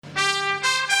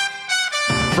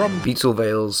From Beetle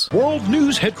Vales, World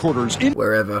News Headquarters in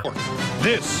wherever,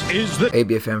 this is the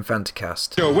ABFM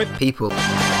Fantascast. show with People.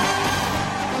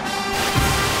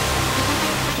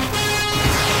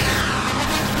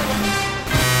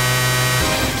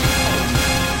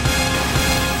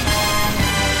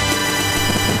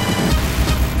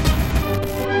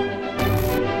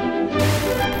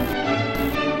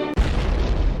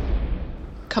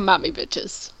 Come at me,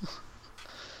 bitches.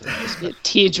 Just be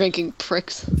tea drinking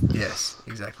pricks. Yes,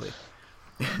 exactly.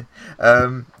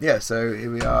 So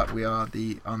here we are. We are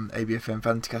on ABFM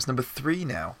Fantascast number 3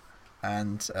 now,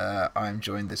 and I'm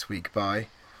joined this week by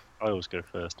I always go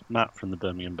first. Matt from the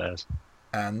Birmingham Bears.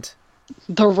 and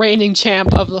The reigning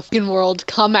champ of the fucking world.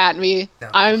 Come at me. No.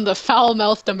 I'm the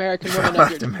foul-mouthed American woman of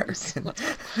your Foul-mouthed dreams.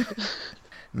 American.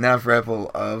 Nav Rebel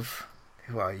of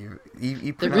who are you? You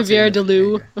The pronounce it Riviere in de there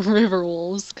you Loup go. River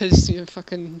Wolves, because you're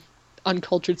fucking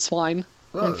uncultured swine.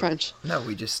 Well, I'm French. No,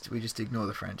 we just ignore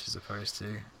the French as opposed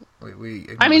to we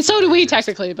I mean, so do we ignore the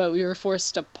technically, but we were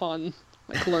forced upon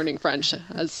learning French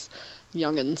as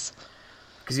youngins.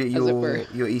 because as it were.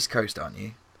 you're East Coast, aren't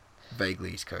you?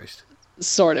 Vaguely East Coast.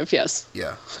 Sort of, yes.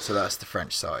 Yeah, so that's the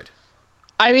French side.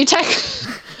 I mean,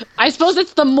 I suppose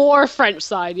it's the more French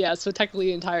side, yeah. So technically,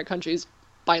 the entire country's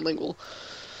bilingual.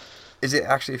 Is it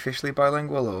actually officially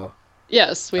bilingual or?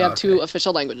 Yes, we have Okay. two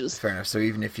official languages. Fair enough. So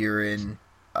even if you're in,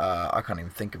 I can't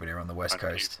even think of it here on the west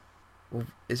Vancouver. coast. Well,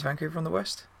 is Vancouver on the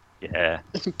west? Yeah.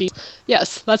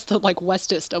 Yes, that's the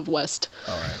westest of west,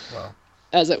 All right. Well,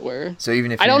 as it were. so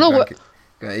even if I you're don't in know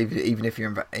what- even if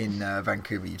you're in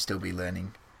Vancouver, you'd still be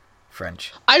learning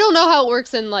French. I don't know how it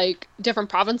works in different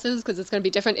provinces because it's going to be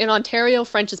different. In Ontario,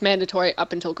 French is mandatory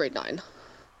up until grade 9.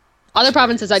 Other So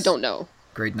provinces, I it's- don't know.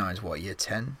 Grade 9's what, year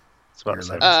 10? It's about You're the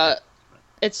same. like-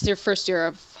 It's your first year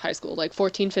of high school,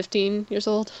 14, 15 years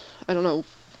old. I don't know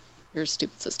your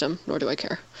stupid system, nor do I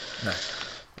care. No.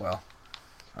 Well,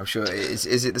 I'm sure. Is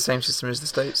it the same system as the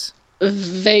States?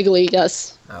 Vaguely,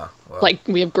 yes. Oh, well.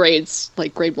 We have grades,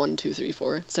 grade 1, 2, 3,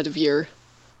 4, instead of year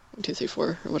 1, 2, 3,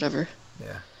 4, or whatever.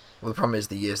 Yeah. Well, the problem is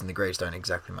the years and the grades don't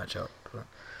exactly match up. But...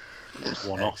 It's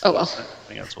one off. Oh, well. isn't it? I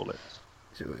think that's all it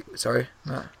is. Sorry,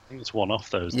 Matt? I think it's one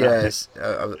off, though, isn't Yeah, it?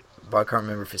 but I can't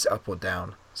remember if it's up or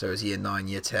down. So is year 9,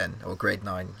 year 10, or grade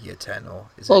 9, year 10, or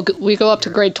is Well, it? we go up to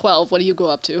Yeah. grade 12. What do you go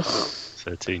up to?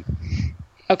 13.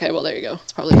 Okay, well, there you go.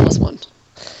 It's probably +1.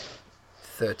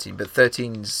 13, but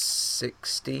 13's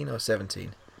 16 or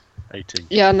 17? 18.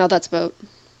 Yeah, no, that's about...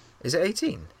 Is it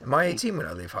 18? Am I 18 when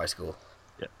I leave high school?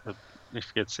 Yeah. If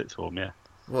you get sixth form, yeah.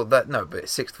 Well, no, but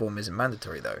sixth form isn't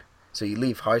mandatory though. So you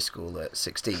leave high school at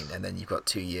 16, and then you've got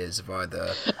 2 years of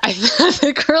either. I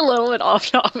think we're a little bit off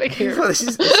topic here. Well, this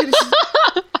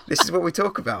is what we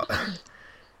talk about.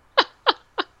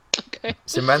 Okay.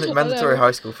 So mandatory Whatever.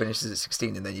 high school finishes at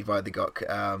 16, and then you've either got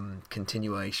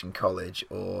continuation college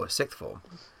or sixth form,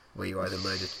 where you either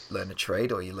learn a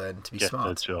trade or you learn to be Get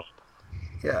smart. the job.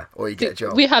 Yeah, or you get a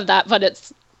job. We have that, but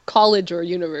it's college or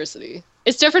university.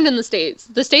 It's different in the States.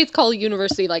 The States call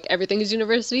university everything is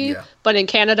university, Yeah. but in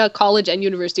Canada, college and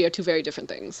university are two very different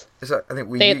things. So I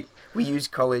think They- we use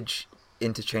college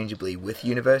interchangeably with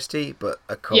university, but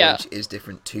a Yeah. college is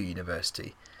different to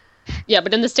university. Yeah,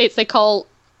 but in the States, they call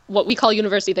what we call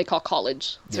university, they call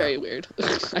college. It's Yeah. very weird.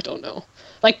 I don't know.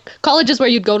 College is where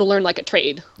you'd go to learn a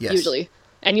trade, Yes. usually.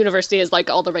 And university is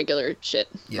all the regular shit.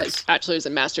 Yes. Bachelor's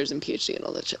and master's and PhD and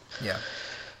all that shit. Yeah.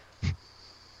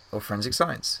 Or forensic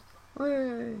science.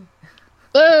 Way.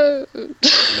 Oh!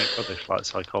 Make rubbish like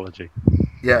psychology.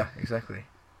 Yeah, exactly.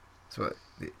 So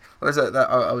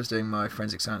I was doing my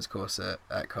forensic science course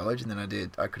at college, and then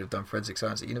I could have done forensic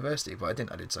science at university, but I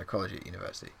didn't. I did psychology at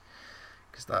university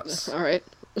because All right.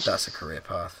 that's a career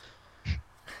path.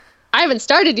 I haven't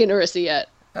started university yet.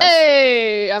 That's-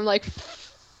 Hey! I'm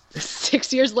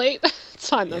 6 years late. It's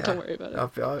fine, though. Yeah. Don't worry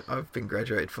about it. I've been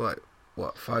graduated for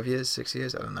 5 years, 6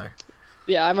 years? I don't know.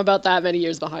 Yeah, I'm about that many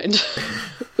years behind.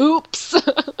 Oops.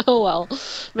 Oh, well.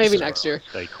 Maybe So, next year.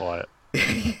 Stay quiet.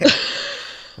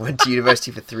 Went to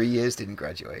university for 3 years, didn't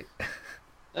graduate.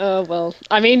 Well.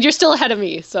 I mean, you're still ahead of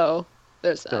me, so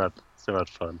there's that. Still had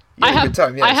fun. You had I a good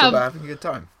time. Yeah, I it's all have- about having a good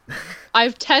time. I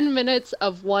have 10 minutes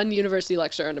of one university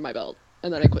lecture under my belt,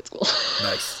 and then I quit school.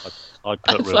 Nice. I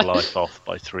put real life off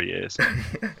by 3 years.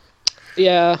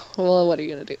 Yeah, well, what are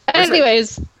you going to do?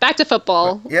 Anyways, back to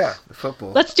football. Yeah, the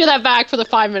football. Let's do that back for the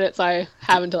 5 minutes I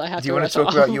have until I have Do you to want rush to talk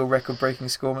off. about your record-breaking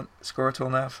score at all,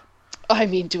 Nav? I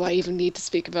mean, do I even need to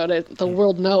speak about it? The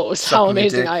world knows Sucking how your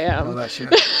amazing dick, I All am. that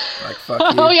shit. Fuck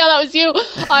you. Oh, yeah, that was you.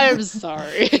 I am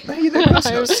sorry. No, you're not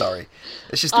sorry.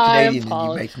 It's just the I Canadian in you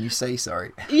apologize. making you say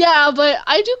sorry. Yeah, but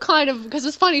I do kind of, because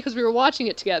it's funny because we were watching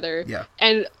it together. Yeah.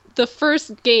 And the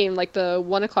first game, like the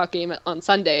 1 o'clock game on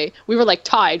Sunday, we were like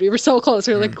tied. We were so close.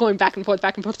 We were like going back and forth,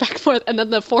 back and forth, back and forth. And then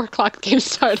the 4 o'clock game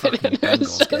started, and it was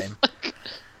Bengals just game. like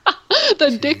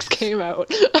the dicks came out.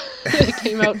 They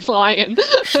came out flying.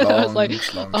 I was like,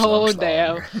 oh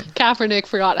damn, Kaepernick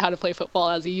forgot how to play football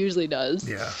as he usually does.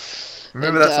 Yeah.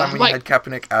 Remember that time when you had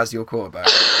Kaepernick as your quarterback?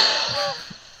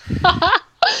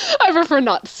 I prefer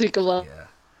not to speak of him. Yeah.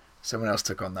 Someone else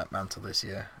took on that mantle this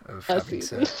year of Last having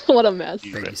season. to What a mess.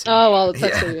 babysit. Oh well, it's Yeah.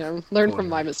 actually learn from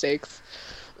my mistakes.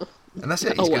 And that's it.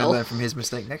 He's Oh, going to well. learn from his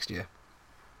mistake next year.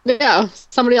 Yeah,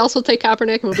 somebody else will take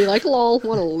Kaepernick and will be like, "Lol,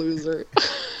 what a loser."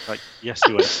 Like, yes,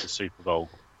 he went to the Super Bowl,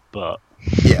 but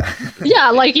Yeah. Yeah,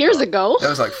 like years ago. That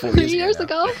was like 4 years ago. Years now.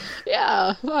 ago?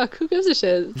 Yeah. Fuck, who gives a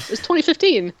shit? It's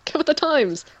 2015. Get with the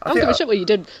times. I don't think give a shit what you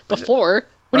did before.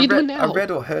 What are you doing now? I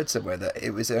read or heard somewhere that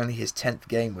it was only his 10th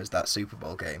game was that Super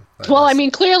Bowl game. Like, Well, I that's-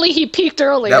 mean, clearly he peaked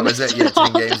early. that and was it. it's Yeah, 10 all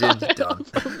games in, downhill done.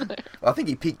 from there. Well, I think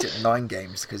he peaked at 9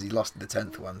 games because he lost the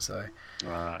 10th one. So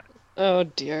right, Oh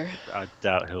dear. I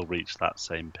doubt he'll reach that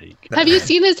same peak. Have you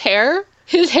seen his hair?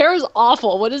 His hair is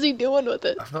awful. What is he doing with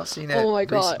it? I've not seen it Oh my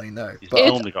God. recently. No, He's but It's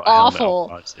normally got a helmet awful.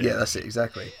 on, I've seen. yeah, that's it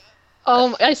exactly.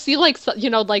 I see like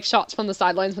like shots from the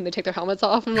sidelines when they take their helmets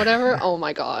off and whatever. Oh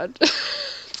my god.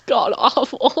 It's god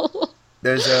awful.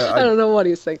 There's I don't know what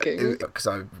he's thinking. because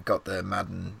I got the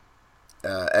Madden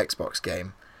Xbox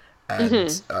game, and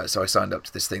Mm-hmm. so I signed up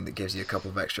to this thing that gives you a couple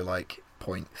of extra like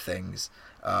point things.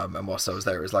 And whilst I was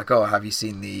there, it was like, "Oh, have you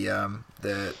seen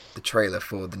the trailer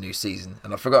for the new season?"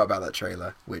 And I forgot about that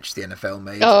trailer, which the NFL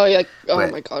made. Oh yeah. Oh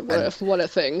Wait, my god, and- what a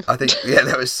thing. I think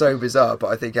that was so bizarre, but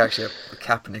I think actually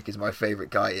Kaepernick is my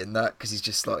favorite guy in that because he's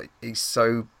just like he's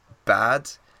so bad,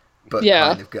 but Yeah.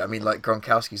 kind of good. I mean, like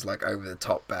Gronkowski's like over the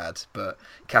top bad, but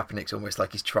Kaepernick's almost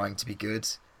like he's trying to be good.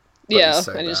 But Yeah, he's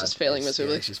so and he's bad. just failing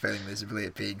miserably. Yeah, he's just failing miserably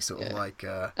at being sort of Yeah. like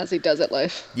As he does at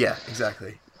life. yeah,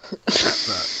 exactly.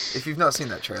 But if you've not seen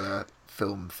that trailer,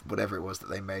 film, whatever it was that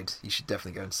they made, you should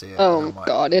definitely go and see it. Oh And I might-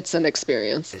 god, it's an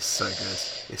experience. It's so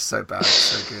good. It's so bad. It's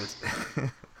so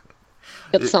good.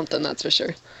 It's something, that's for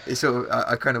sure. It's sort of,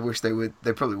 I kind of wish they would.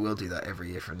 They probably will do that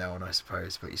every year from now on, I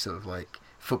suppose. But you sort of like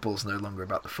football's no longer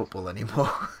about the football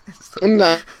anymore. It's like-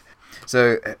 No.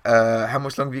 So, how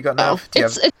much longer have you got now? Oh,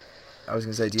 it's I was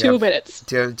going to say, 2 minutes.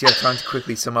 do you have time to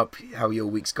quickly sum up how your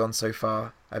week's gone so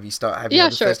far? Have you Yeah,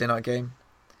 had the sure. Thursday night game?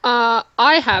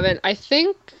 I haven't. I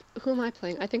think who am I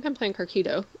playing? I think I'm playing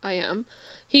Carquito. I am.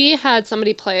 He had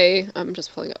somebody play. I'm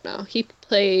just pulling up now. He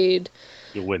played.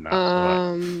 You'll win that.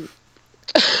 alright.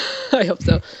 I hope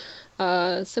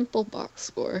so. Simple box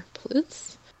score,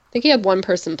 please. I think he had one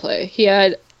person play. He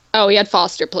had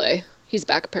Foster play. He's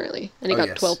back apparently, and he Oh, got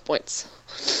yes. 12 points.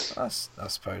 I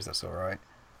suppose that's all right.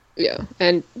 Yeah,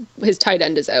 and his tight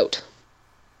end is out,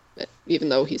 even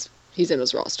though he's in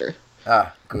his roster.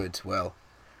 Ah, good. Well,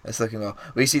 that's looking well.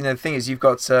 Well, you see, the thing is, you've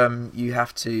got you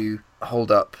have to hold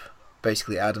up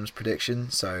basically Adam's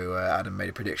prediction. So Adam made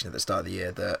a prediction at the start of the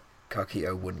year that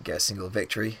Carquito wouldn't get a single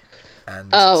victory, and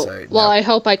Oh, so well, now- I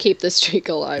hope I keep this streak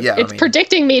alive. Yeah, I it's mean-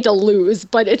 predicting me to lose,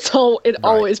 but it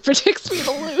always predicts me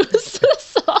to lose.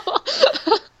 So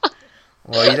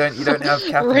well, you don't have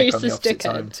Kaepernick on the Racist opposite dickhead.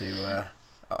 time to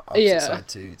Yeah. side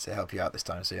to help you out this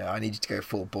time. So yeah, I need you to go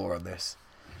full bore on this.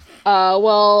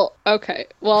 well, okay.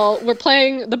 Well, we're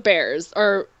playing the Bears,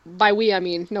 or by we I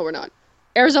mean no, we're not.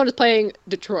 Arizona's playing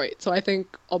Detroit, so I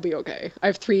think I'll be okay. I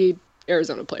have 3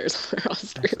 Arizona players on my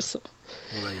roster, so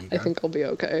Well, there you I go. think I'll be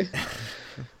okay.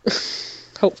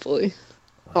 Hopefully.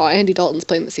 Oh, Andy Dalton's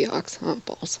playing the Seahawks. Oh,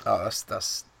 balls. Oh,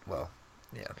 that's well,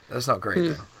 yeah, that's not great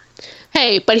then.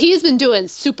 Hey, but he's been doing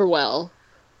super well.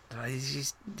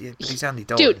 He's Andy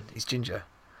Dalton. Dude. He's ginger.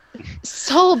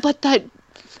 So, but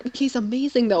he's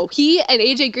amazing though. He and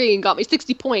AJ Green got me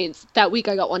 60 points that week.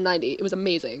 I got 190. It was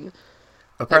amazing.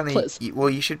 Apparently, Plus.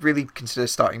 you should really consider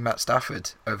starting Matt Stafford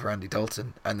over Andy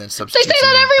Dalton and then They substituting. say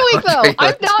that every week Andre though.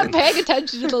 I'm not Ellington. paying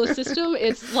attention to the system.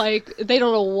 It's like they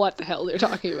don't know what the hell they're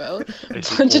talking about. A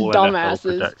Basically, bunch of all NFL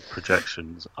dumbasses.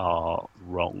 projections are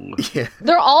wrong. Yeah.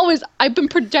 They're always. I've been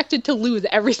projected to lose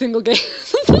every single game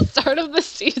since the start of the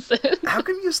season. How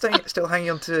come you're still hanging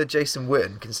on to Jason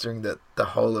Witten, considering that the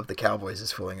whole of the Cowboys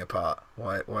is falling apart?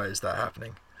 Why is that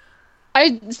happening?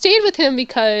 I stayed with him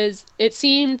because it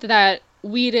seemed that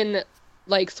Whedon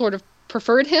sort of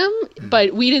preferred him,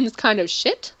 but Whedon's kind of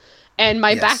shit, and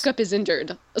my Yes. backup is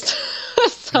injured.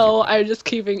 So I'm just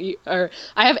keeping. Or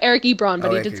I have Eric Ebron,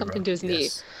 but he did something to his knee.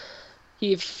 Yes.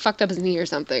 He fucked up his knee or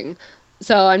something.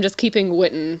 So I'm just keeping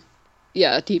Witten.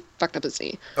 Yeah, he fucked up his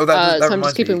knee. Oh, that so I'm reminds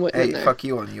just keeping me. Witten Hey, in there. fuck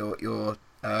you on your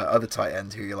other tight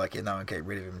end who you're like, yeah, now I'm getting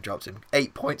rid of him. Dropped him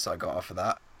 8 points. I got off of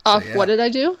that. So, Off yeah. what did I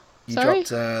do? You Sorry? dropped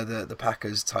the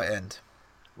Packers tight end.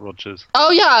 Rogers.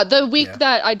 Oh yeah, the week Yeah.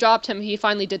 that I dropped him, he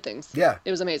finally did things. Yeah.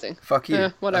 It was amazing. Fuck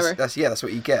you. Whatever. That's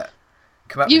what you get.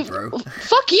 Come at me, bro.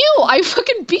 Fuck you! I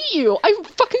fucking beat you. I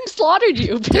fucking slaughtered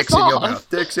you. Piss Dicks in off. your mouth.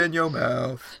 Dicks in your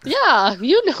mouth. Yeah,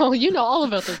 you know all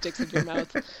about those dicks in your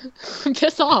mouth.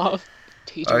 Piss off.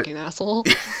 Tea drinking asshole.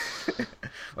 Well,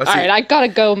 All see- right, I gotta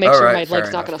go make All sure right, my fair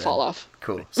leg's not enough gonna then. fall off.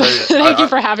 Cool. So Thank you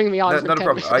for having me on. No, for not a 10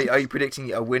 problem. minutes. Are you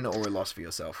predicting a win or a loss for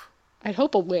yourself? I'd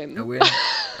hope a win. A win.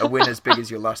 A win as big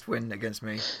as your last win against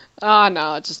me. Ah,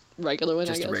 no, just regular win,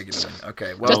 Just I guess. a regular win.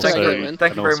 Okay. Well, Just a thank regular you. win.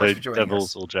 Thank you And very also much for joining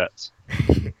Devils us. or Jets.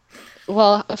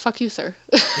 Well, fuck you, sir.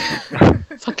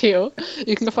 Fuck you.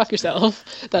 You can go fuck yourself.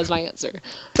 That's my answer.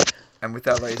 And with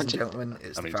that, ladies and gentlemen,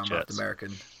 it's That the means foul-mouthed Jets.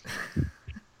 American,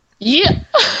 Yeah!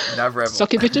 Nav Rebel,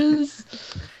 Sucky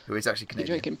bitches. who is actually You Canadian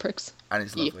drinking pricks. and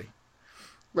is Yeah. lovely.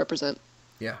 Represent.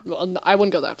 Yeah. Well, no, I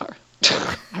wouldn't go that far.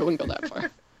 I wouldn't go that far.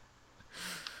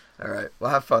 All right. Well,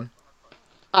 have fun.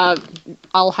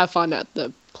 I'll have fun at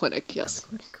the clinic, yes.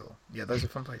 Cool. Yeah, those are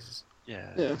fun places. Yeah.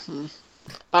 Yeah.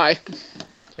 Bye.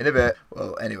 In a bit.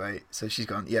 Well, anyway, so she's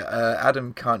gone. Yeah,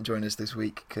 Adam can't join us this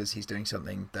week because he's doing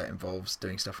something that involves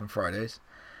doing stuff on Fridays.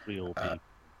 We all do.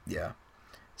 Yeah.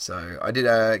 So I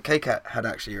did. K-Cat had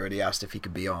actually already asked if he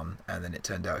could be on, and then it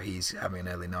turned out he's having an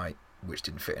early night, which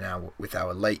didn't fit in with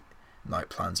our late night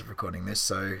plans of recording this.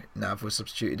 So Nav was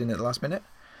substituted in at the last minute.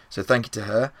 So thank you to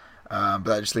her. But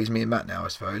that just leaves me and Matt now, I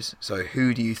suppose. So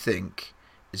who do you think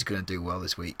is going to do well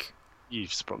this week?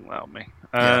 You've sprung that on me.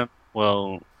 Yeah.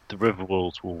 Well, the River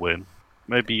Wolves will win.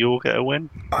 Maybe you'll get a win.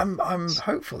 I'm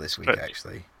hopeful this week,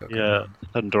 actually. Yeah,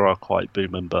 Thunder are quite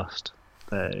boom and bust.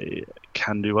 They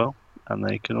can do well, and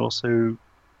they can also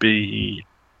be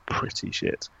pretty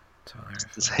shit.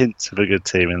 There's hints of a good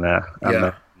team in there. And Yeah.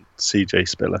 then CJ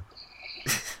Spiller.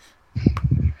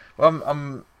 Well,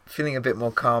 I'm feeling a bit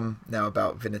more calm now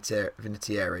about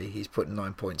Vinatieri. He's put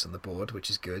 9 points on the board, which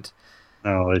is good.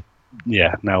 Now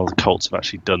the Colts have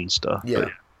actually done stuff. Yeah.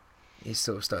 But He's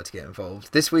sort of started to get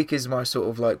involved. This week is my sort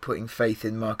of like putting faith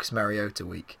in Marcus Mariota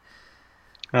week.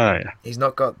 oh, yeah. He's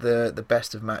not got the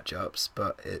best of matchups,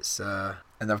 but it's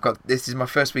and this is my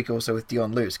first week also with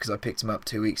Dion Lewis because I picked him up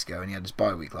 2 weeks ago and he had his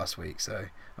bye week last week, so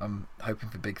I'm hoping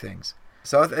for big things.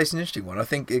 So it's an interesting one. I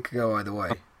think it could go either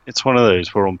way. It's one of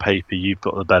those where on paper you've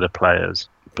got the better players,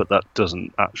 but that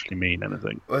doesn't actually mean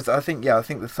anything. Well, I think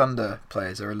the Thunder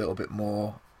players are a little bit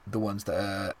more the ones that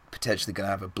are potentially going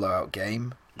to have a blowout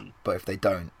game, but if they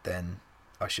don't, then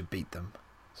I should beat them,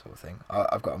 sort of thing.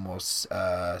 I've got a more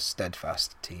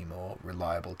steadfast team or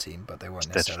reliable team, but they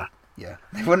won't necessarily. Yeah,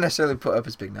 they wouldn't necessarily put up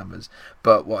as big numbers.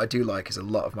 But what I do like is a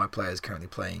lot of my players currently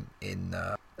playing in.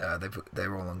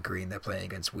 They're all on green. They're playing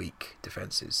against weak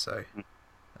defenses, so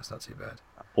that's not too bad.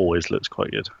 Always looks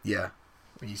quite good. Yeah,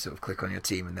 when you sort of click on your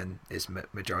team and then it's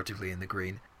majoritively in the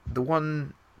green. The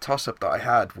one toss-up that I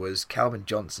had was Calvin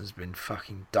Johnson's been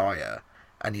fucking dire,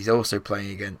 and he's also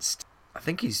playing against. I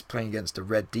think he's playing against a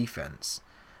red defense.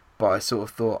 But I sort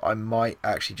of thought I might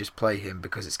actually just play him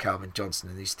because it's Calvin Johnson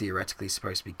and he's theoretically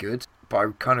supposed to be good. But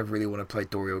I kind of really want to play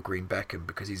Dorial Green Beckham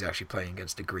because he's actually playing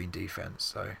against a green defense.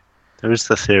 So There is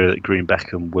the theory that Green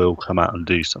Beckham will come out and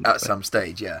do something. at some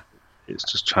stage, yeah.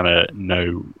 It's just trying to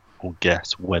know or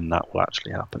guess when that will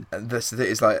actually happen. And this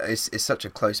is like it's such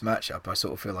a close matchup. I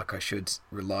sort of feel like I should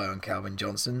rely on Calvin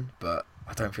Johnson, but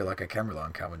I don't feel like I can rely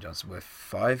on Calvin Johnson. We're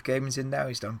 5 games in now.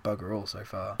 He's done bugger all so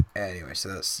far. Anyway, so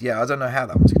that's I don't know how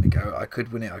that one's going to go. I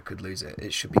could win it. I could lose it.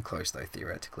 It should be close though,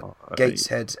 theoretically.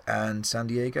 Gateshead and San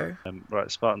Diego.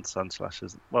 Right, Spartan Sun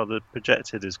Slashers. Well, the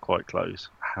projected is quite close.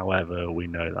 However, we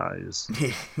know that is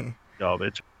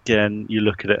garbage. Again, you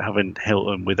look at it, having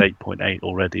Hilton with 8.8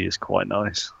 already is quite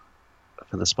nice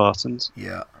for the Spartans.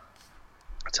 Yeah.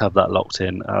 To have that locked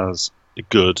in as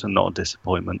good and not a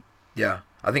disappointment. Yeah.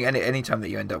 I think any time that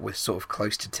you end up with sort of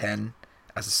close to 10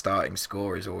 as a starting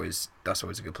score is always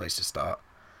a good place to start.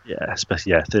 Yeah,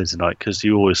 especially Thursday night, because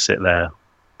you always sit there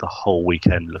the whole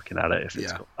weekend looking at it if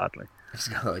it's gone badly. It's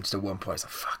got like just at one point, it's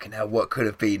like, fucking hell, what could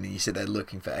have been? And you sit there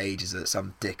looking for ages at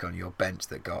some dick on your bench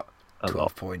that got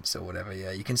 12 points or whatever. Yeah,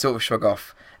 you can sort of shrug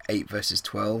off 8 versus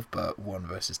 12, but 1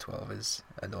 versus 12 is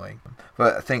annoying.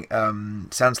 But I think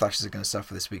Sound Slashers are going to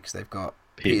suffer this week because they've got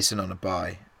Peterson on a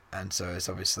bye, and so it's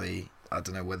obviously, I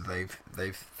don't know whether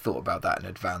they've thought about that in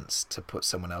advance to put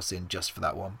someone else in just for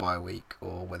that one bye week,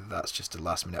 or whether that's just a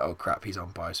last minute, oh crap, he's on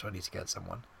bye, so I need to get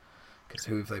someone. Because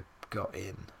who have they got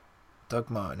in? Doug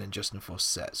Martin and Justin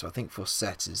Forsett. So I think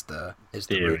Forsett is the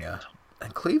ringer.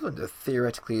 And Cleveland are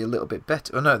theoretically a little bit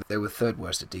better. Oh no, they were 3rd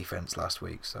worst at defense last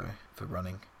week, so for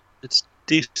running. It's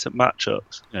decent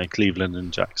matchups. Cleveland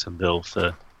and Jacksonville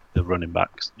for the running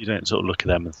backs. You don't sort of look at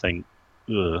them and think,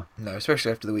 ugh. No,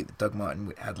 especially after the week that Doug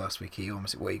Martin had last week. He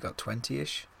got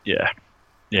 20-ish. Yeah,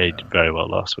 he did very well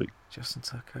last week. Justin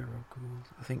Tucker, Rob Gould.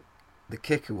 I think the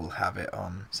kicker will have it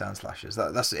on Sound Slashers.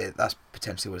 That's it. That's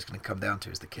potentially what it's going to come down to,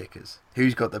 is the kickers.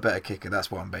 Who's got the better kicker?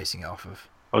 That's what I'm basing it off of.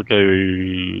 I'll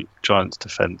go Giants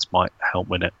defense might help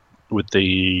win it with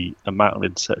the amount of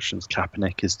interceptions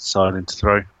Kaepernick is deciding to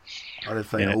throw. I don't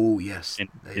think. Oh yes,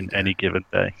 in any given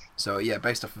day. So yeah,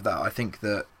 based off of that, I think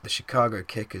that the Chicago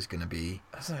kicker is going to be.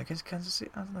 I don't know, against Kansas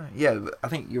City. I don't know. Yeah, I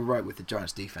think you're right with the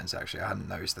Giants defense. Actually, I hadn't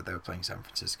noticed that they were playing San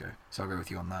Francisco, so I'll go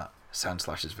with you on that. Sound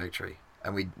Slashers victory,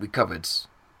 and we covered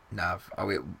Nav.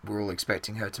 We're all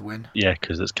expecting her to win. Yeah,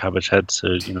 because it's Cabbage Head, so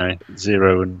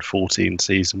 0-14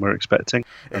 season we're expecting,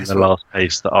 and the last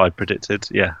pace that I predicted.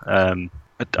 Yeah,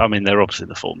 I mean they're obviously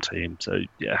the form team, so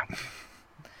yeah.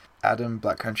 Adam,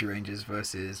 Black Country Rangers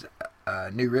versus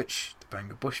New Rich, the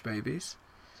Bangor Bush Babies.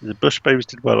 The Bush Babies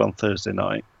did well on Thursday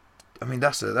night. I mean,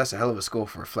 that's a hell of a score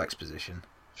for a flex position.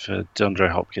 For DeAndre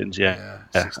Hopkins, yeah.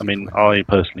 I mean, I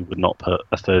personally would not put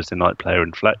a Thursday night player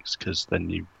in flex because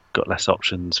then you've got less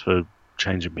options for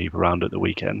changing people around at the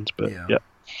weekend. But yeah.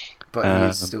 But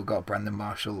he's still got Brandon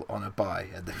Marshall on a bye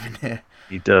at the minute.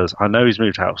 He does. I know he's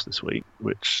moved house this week,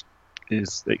 which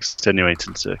is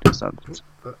extenuating circumstances.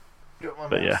 But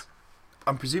yeah.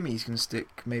 I'm presuming he's going to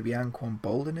stick maybe Anquan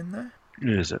Bolden in there?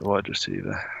 Is it wide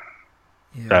receiver?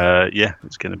 Yeah,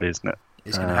 it's going to be, isn't it?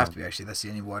 It's going to have to be, actually. That's the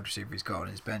only wide receiver he's got on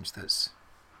his bench that's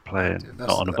playing, not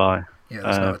on a bye. Yeah,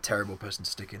 that's not a terrible person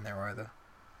to stick in there either.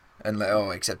 And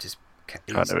except his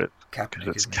Kaepernick.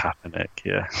 It's Kaepernick,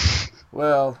 yeah.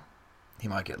 Well, he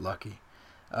might get lucky.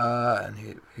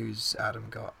 And who's Adam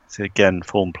got? So again,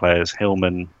 form players.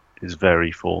 Hillman is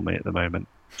very formy at the moment.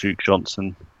 Duke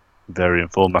Johnson, very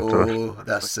informed after. Oh,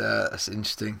 that's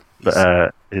interesting.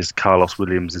 But his Carlos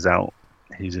Williams is out.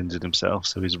 He's injured himself,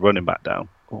 so he's running back down.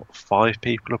 5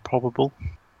 people are probable.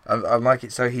 I like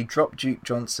it. So he dropped Duke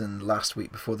Johnson last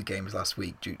week before the games last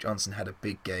week. Duke Johnson had a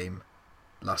big game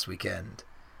last weekend,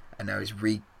 and now he's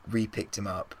re-picked him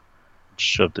up.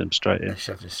 Shoved him straight in. And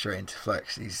shoved him straight into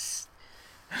flex.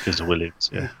 Because of Williams,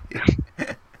 yeah.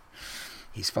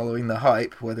 He's following the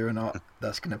hype, whether or not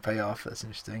that's going to pay off. That's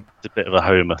interesting. It's a bit of a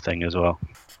homer thing as well.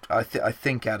 I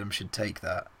think Adam should take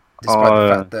that. Despite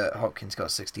the fact that Hopkins got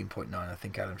 16.9, I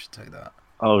think Adam should take that.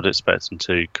 I would expect him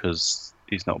to, because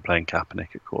he's not playing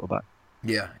Kaepernick at quarterback.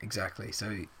 Yeah, exactly.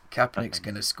 So Kaepernick's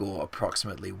going to score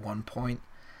approximately 1 point.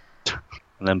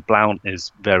 And then Blount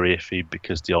is very iffy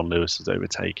because Dion Lewis has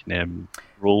overtaken him.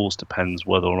 Rules depends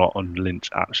whether or not Lynch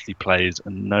actually plays,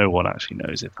 and no one actually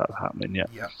knows if that's happening yet.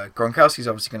 Yeah, Gronkowski's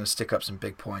obviously going to stick up some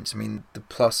big points. I mean, the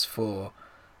plus for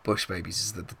Bush Babies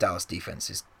is that the Dallas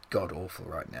defense is god awful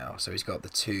right now. So he's got the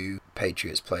 2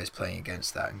 Patriots players playing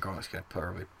against that, and Gronk's going to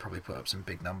probably put up some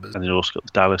big numbers. And he's also got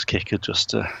the Dallas kicker just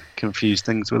to confuse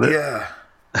things with it. Yeah,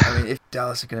 I mean, if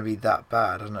Dallas are going to be that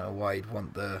bad, I don't know why you'd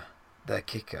want their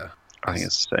kicker. I think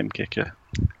it's the same kicker.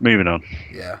 Moving on.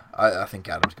 Yeah, I think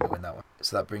Adam's going to win that one.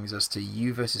 So that brings us to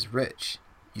you versus Rich.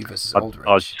 You versus Old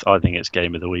Rich. I think it's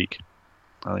game of the week.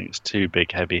 I think it's 2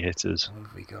 big heavy hitters. What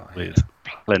have we got with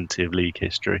plenty of league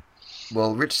history.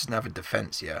 Well, Rich doesn't have a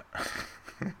defence yet.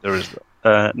 There is.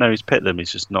 No, he's picked them.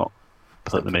 He's just not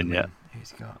put them in yet.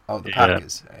 Who's he got? Oh, the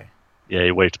Packers. Yeah,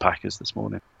 he waved Packers this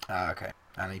morning. Okay.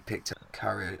 And he picked up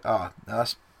Cario. Oh,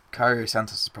 that's Cario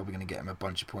Santos is probably going to get him a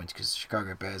bunch of points because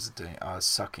Chicago Bears are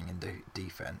sucking in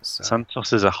defense. So.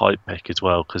 Santos is a hype pick as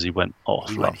well because he went off.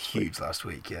 He went huge last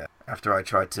week. Yeah. After I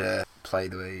tried to play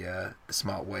the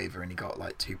smart waiver and he got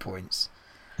like 2 points,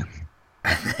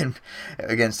 and then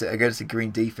against the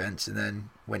green defense, and then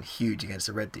went huge against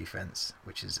the red defense,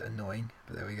 which is annoying.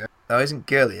 But there we go. Now, isn't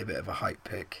Gurley a bit of a hype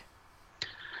pick?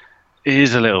 It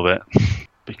is a little bit.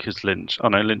 Because Lynch... Oh,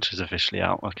 no, Lynch is officially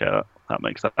out. Okay, that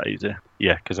makes that easier.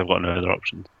 Yeah, because I've got no other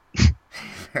options.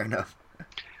 Fair enough.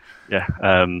 Yeah,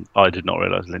 I did not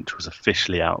realise Lynch was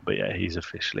officially out, but yeah, he's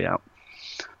officially out.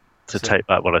 To take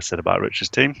back what I said about Rich's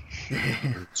team,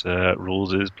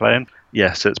 Rules is playing.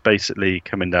 Yeah, so it's basically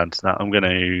coming down to that. I'm going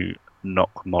to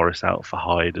knock Morris out for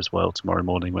Hyde as well tomorrow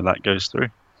morning when that goes through.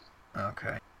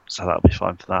 Okay. So that'll be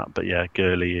fine for that. But yeah,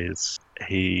 Gurley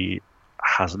he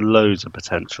has loads of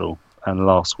potential. And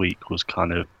last week was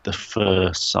kind of the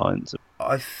first signs.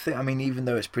 I mean, even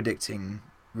though it's predicting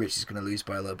Rich is going to lose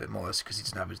by a little bit more, it's because he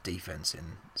doesn't have his defense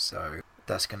in. So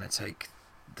that's going to take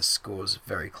the scores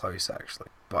very close, actually.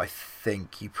 But I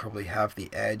think you probably have the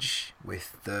edge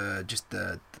with the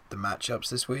matchups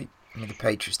this week. I mean, the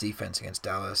Patriots defense against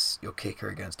Dallas, your kicker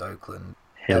against Oakland,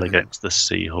 Hill against the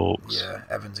Seahawks. Yeah,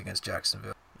 Evans against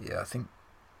Jacksonville. Yeah, I think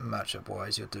matchup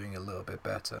wise, you're doing a little bit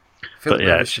better. Philip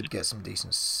Rivers should get some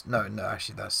decent. No,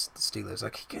 actually, that's the Steelers. I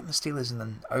keep getting the Steelers and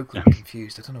then Oakland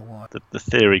confused. I don't know why. The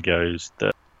theory goes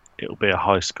that it'll be a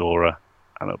high scorer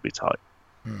and it'll be tight.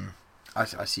 I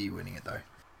see you winning it though.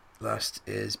 Last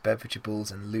is Bedfordshire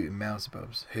Bulls and Luton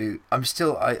Mousebubs, who I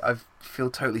feel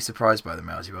totally surprised by the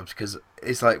Mousebubs, because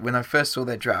it's like when I first saw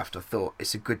their draft, I thought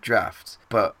it's a good draft,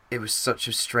 but it was such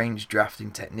a strange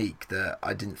drafting technique that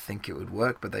I didn't think it would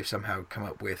work, but they've somehow come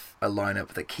up with a lineup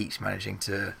that keeps managing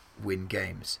to win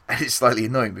games. And it's slightly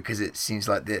annoying because it seems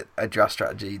like a draft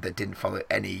strategy that didn't follow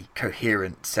any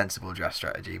coherent, sensible draft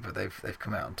strategy, but they've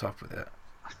come out on top with it.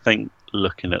 I think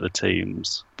looking at the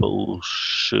teams, Bulls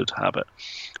should have it.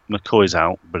 McCoy's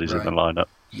out, but he's in the lineup.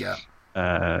 Yeah.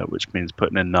 Which means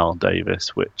putting in Niall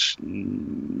Davis, which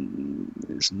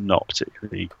is not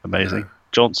particularly amazing. No.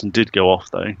 Johnson did go off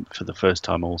though for the first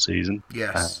time all season.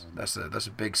 Yes, that's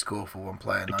a big score for one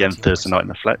player. Again, Thursday night in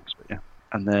the flex. But yeah.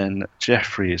 And then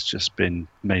Jeffrey has just been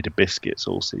made of biscuits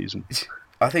all season.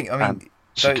 I mean,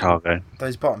 Chicago.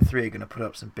 Those bottom three are going to put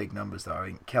up some big numbers though. I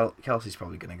mean, Kelsey's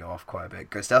probably going to go off quite a bit.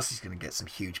 Gostowski's going to get some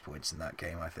huge points in that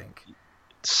game, I think.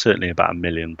 Certainly about 1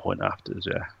 million point afters,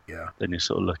 yeah. Yeah. Then you're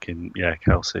sort of looking,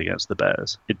 Kelsey against the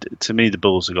Bears. To me, the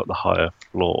Bulls have got the higher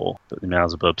floor, but the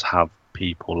Mousebubs have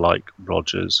people like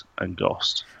Rodgers and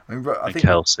Gost. I think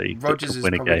Kelsey Rodgers could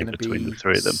win a game between the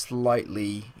three of them.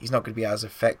 He's not going to be as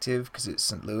effective because it's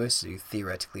St. Louis, who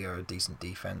theoretically are a decent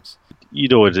defense.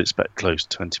 You'd always expect close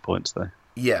to 20 points, though.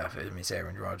 Yeah, I mean, it's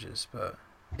Aaron Rodgers, but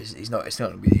it's not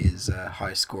going to be his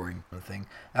highest scoring thing.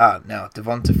 Now,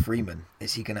 Devonta Freeman,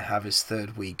 is he going to have his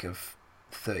third week of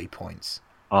 30 points?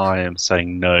 I am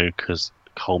saying no, because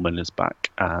Coleman is back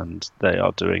and they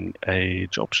are doing a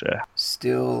job share.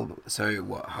 Still, so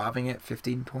what, halving it?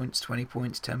 15 points, 20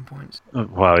 points, 10 points?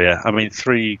 Well, yeah. I mean,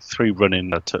 three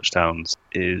running touchdowns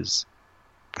is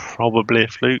probably a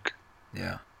fluke.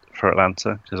 Yeah. For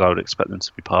Atlanta, because I would expect them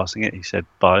to be passing it. He said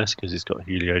bias because he's got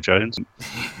Julio Jones.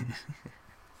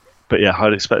 But yeah,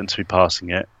 I'd expect them to be passing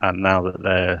it. And now that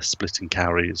they're splitting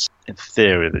carries, in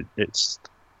theory,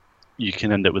 you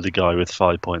can end up with a guy with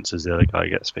 5 points as the other guy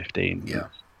gets 15. Yeah.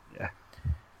 Yeah.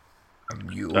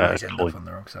 You always end up on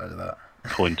the wrong side of that.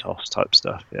 Coin toss type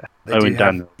stuff, yeah. Owen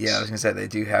Daniels. Yeah, I was going to say, they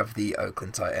do have the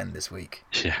Oakland tight end this week.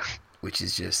 Yeah. Which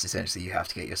is just essentially you have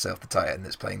to get yourself the tight end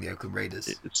that's playing the Oakland Raiders.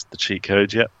 It's the cheat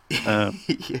code, yeah. Yeah.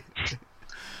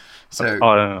 So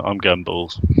I'm going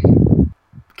Bulls.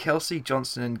 Kelsey,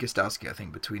 Johnson, and Gostowski, I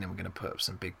think between them are going to put up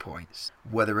some big points.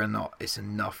 Whether or not it's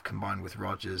enough combined with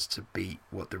Rodgers to beat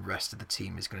what the rest of the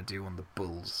team is going to do on the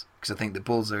Bulls, because I think the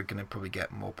Bulls are going to probably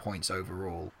get more points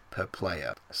overall per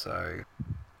player. So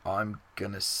I'm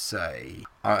going to say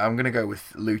I'm going to go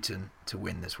with Luton to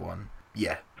win this one.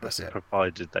 Yeah, that's it.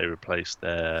 Provided they replace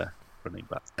their running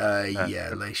back.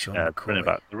 LeSean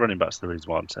McCoy. The running back's the reason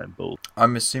why I'm saying Bulls.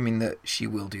 I'm assuming that she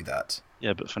will do that.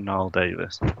 Yeah, but for Niall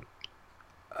Davis.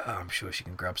 I'm sure she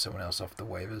can grab someone else off the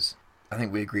waivers. I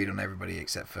think we agreed on everybody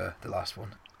except for the last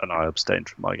one. And I abstained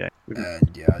from my game.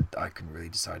 And yeah, I couldn't really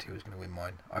decide who was going to win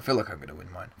mine. I feel like I'm going to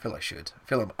win mine. I feel I should. I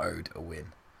feel I'm owed a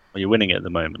win. Well, you're winning it at the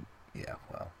moment. Yeah,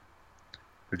 well.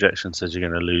 Projection says you're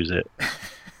going to lose it.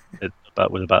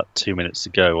 With about 2 minutes to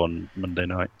go on Monday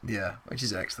night. Yeah, which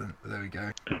is excellent. There we go.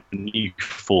 A new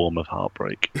form of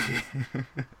heartbreak.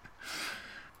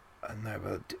 No,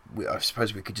 but I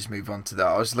suppose we could just move on to that.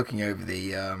 I was looking over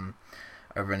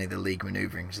over any of the league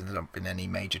manoeuvrings, and there's not been any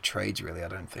major trades really, I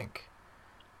don't think.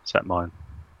 Is that mine?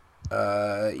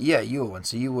 Yeah, your one.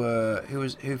 So you were who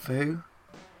for who?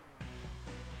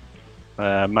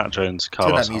 Matt Jones,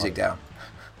 Carlos. Turn that music down.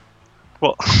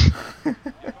 What?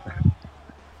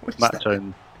 Matt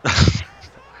Jones.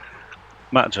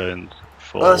 Matt Jones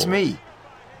for. Oh, that's me.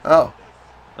 Oh.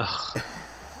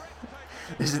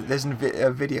 There's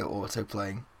a video auto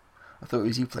playing. I thought it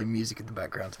was you playing music in the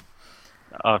background.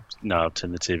 No, I've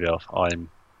turned the TV off. I'm,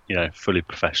 fully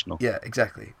professional. Yeah,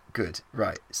 exactly. Good.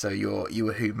 Right. So you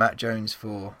were who? Matt Jones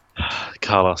for.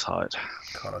 Carlos Hyde.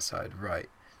 Carlos Hyde. Right.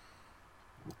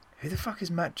 Who the fuck is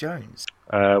Matt Jones?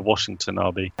 Washington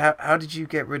RB. How did you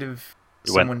get rid of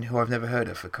someone who I've never heard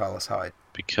of for Carlos Hyde?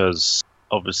 Because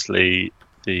obviously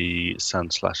the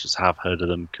Sand Slashers have heard of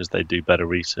them because they do better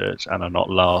research and are not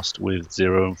last with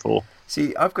 0-4.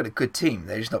 See, I've got a good team.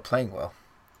 They're just not playing well.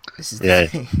 This is the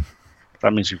thing.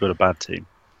 That means you've got a bad team.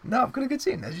 No, I've got a good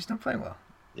team. They're just not playing well.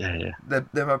 Yeah.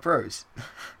 They're my pros.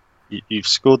 You've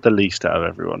scored the least out of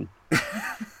everyone.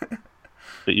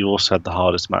 But you also had the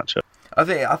hardest matchup. I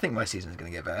think my season's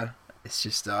going to get better. It's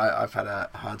just I've had a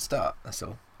hard start. That's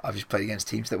all. I've just played against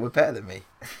teams that were better than me.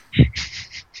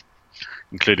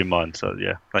 Including mine, so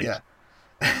yeah.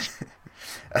 Thanks.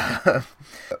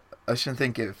 I shouldn't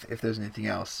think if there's anything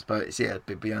else, but it's, yeah,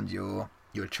 but beyond your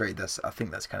trade, I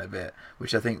think that's kind of it.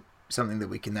 Which I think something that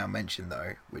we can now mention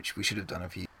though, which we should have done a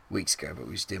few weeks ago, but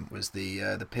we just didn't, was the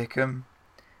Pick'em,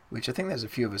 which I think there's a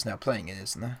few of us now playing in,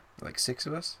 isn't there? Like 6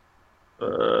 of us.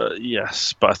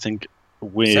 Yes, but I think 7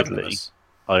 of weirdly us.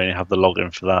 I only have the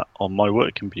login for that on my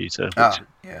work computer, which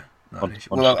Yeah. Not Con- an issue.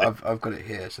 Well, I've got it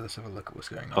here, so let's have a look at what's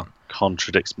going on.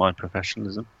 contradicts my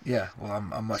professionalism. Yeah, well,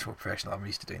 I'm much more professional. I'm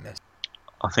used to doing this.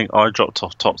 I think I dropped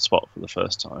off top spot for the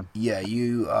first time. Yeah,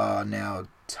 you are now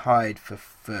tied for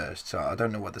first. So I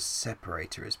don't know what the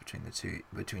separator is between the two,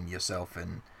 between yourself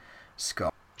and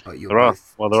Scott. But you're There are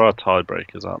both...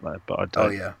 tiebreakers out there, but I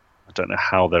don't know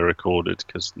how they're recorded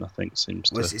because nothing seems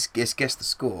to. Well, it's guess the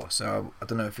score. So I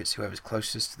don't know if it's whoever's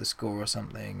closest to the score or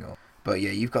something. But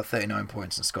yeah, you've got 39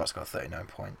 points and Scott's got 39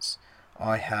 points.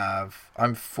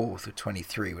 I'm 4th with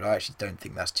 23, but I actually don't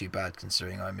think that's too bad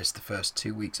considering I missed the first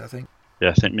 2 weeks, I think. Yeah,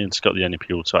 I think me and Scott are the only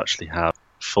people to actually have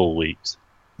full weeks.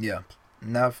 Yeah.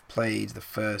 Nav missed the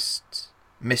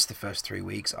first 3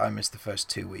 weeks. I missed the first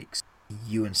 2 weeks.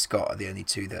 You and Scott are the only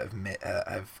two that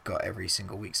have got every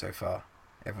single week so far.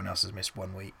 Everyone else has missed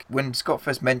 1 week. When Scott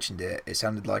first mentioned it, it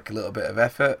sounded like a little bit of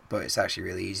effort, but it's actually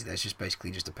really easy. There's just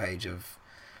basically just a page of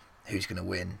who's going to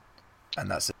win, and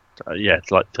that's it. Yeah,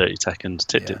 it's like 30 seconds.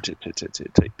 Tick, Yeah. tick, tick, tick,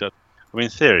 tick, tick, done. I mean,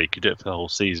 in theory, you could do it for the whole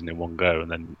season in one go, and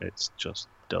then it's just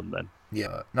done then.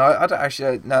 Yeah. No, I don't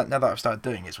actually. Now that I've started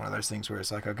doing it, it's one of those things where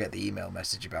it's like I'll get the email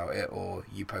message about it, or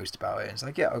you post about it, and it's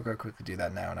like, yeah, I'll go quickly do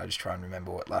that now, and I just try and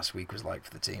remember what last week was like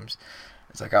for the teams.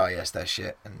 It's like, oh yes, they're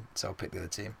shit, and so I'll pick the other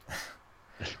team.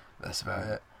 That's about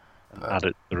it. But, Add it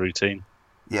to the routine.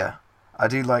 yeah, I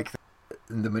do like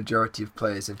the majority of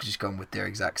players have just gone with their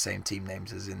exact same team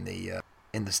names as in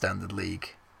the standard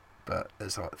league, but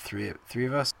there's what three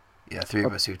of us. Yeah, 3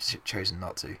 of us who've chosen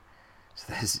not to.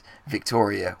 So there's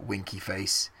Victoria, Winky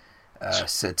Face,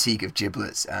 Sir Teague of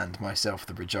Giblets, and myself,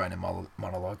 the Regina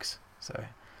Monologues. So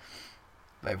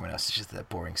everyone else is just their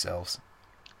boring selves.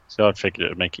 So I figured it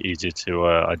would make it easier to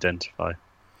identify.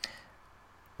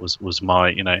 Was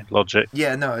my logic?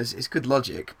 Yeah, no, it's good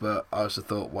logic, but I also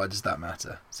thought, why does that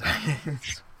matter? So,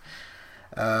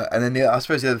 and then I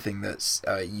suppose the other thing that's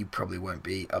you probably won't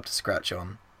be up to scratch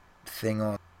on, thing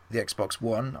on the Xbox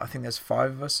One. I think there's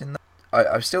 5 of us in that.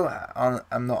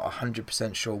 I'm not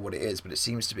 100% sure what it is, but it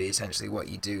seems to be essentially what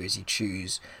you do is you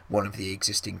choose one of the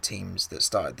existing teams that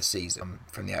started the season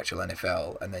from the actual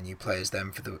NFL, and then you play as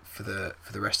them for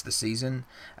the rest of the season.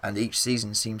 And each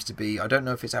season seems to be, I don't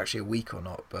know if it's actually a week or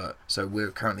not, but so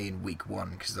we're currently in week 1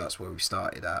 because that's where we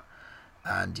started at,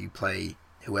 and you play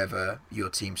whoever your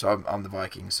team. So I'm the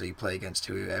Vikings, so you play against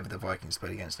whoever the Vikings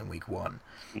played against in week 1,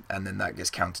 and then that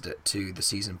gets counted to the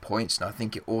season points. And I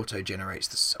think it auto generates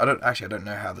this. I don't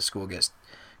know how the score gets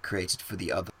created for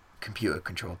the other computer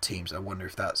controlled teams. I wonder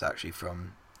if that's actually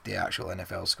from the actual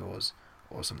NFL scores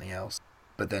or something else.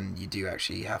 But then you do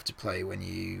actually have to play, when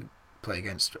you play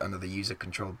against another user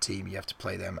controlled team, you have to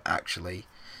play them actually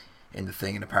in the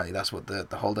thing. And apparently that's what the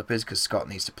hold up is, because Scott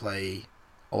needs to play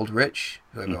Old Rich,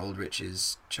 whoever Old Rich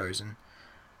is chosen,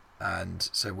 and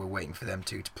so we're waiting for them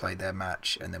to play their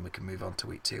match, and then we can move on to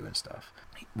week 2 and stuff.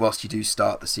 Whilst you do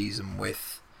start the season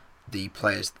with the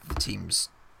players that the teams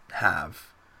have,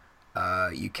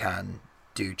 you can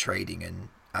do trading and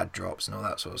add drops and all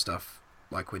that sort of stuff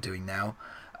like we're doing now,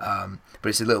 but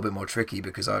it's a little bit more tricky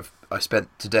because I spent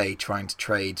today trying to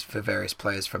trade for various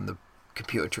players from the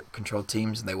computer controlled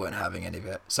teams, and they weren't having any of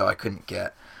it, so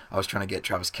I was trying to get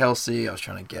Travis Kelce. I was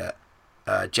trying to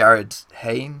get Jared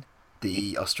Hayne,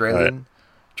 the Australian. Right.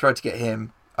 Tried to get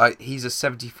him. He's a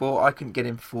 74. I couldn't get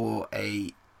him for a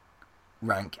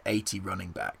rank 80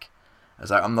 running back. I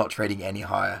was like, I'm not trading any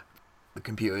higher. The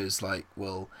computer is like,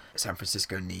 well, San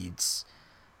Francisco needs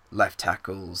left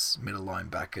tackles, middle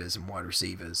linebackers, and wide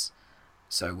receivers,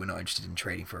 so we're not interested in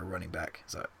trading for a running back.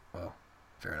 So, well,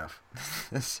 fair enough.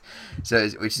 So,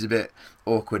 which is a bit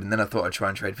awkward. And then I thought I'd try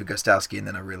and trade for Gostowski, and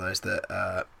then I realised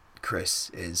that Chris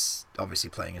is obviously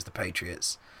playing as the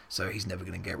Patriots, so he's never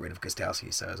going to get rid of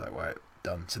Gostowski. So I was like, right,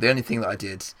 done. So the only thing that I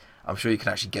did, I'm sure you can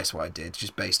actually guess what I did,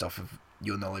 just based off of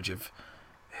your knowledge of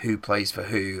who plays for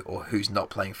who or who's not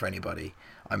playing for anybody.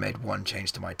 I made one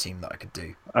change to my team that I could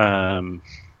do.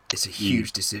 It's a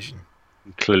huge decision.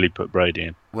 Clearly put Brady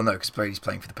in. Well, no, because Brady's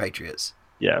playing for the Patriots.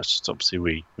 Yeah, it's just obviously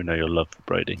we know your love for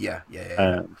Brady. Yeah,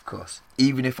 of course.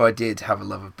 Even if I did have a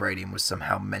love of Brady and was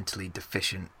somehow mentally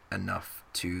deficient enough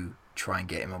to try and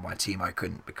get him on my team, I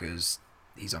couldn't, because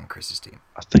he's on Chris's team.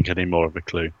 I think I need more of a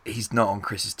clue. He's not on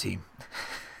Chris's team.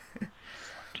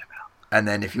 And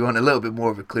then if you want a little bit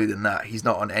more of a clue than that, he's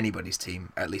not on anybody's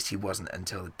team. At least he wasn't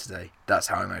until today. That's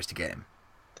how I managed to get him.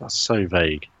 That's so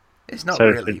vague. It's not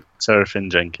really. Seraphim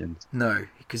Jenkins. No,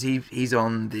 because he's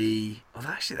on the... Well,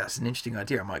 actually, that's an interesting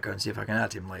idea. I might go and see if I can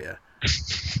add him later.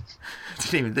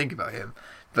 Didn't even think about him.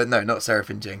 But no, not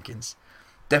Seraphim Jenkins.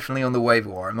 Definitely on the waiver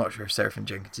wire. I'm not sure if Seraphim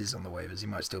Jenkins is on the waivers. He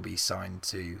might still be signed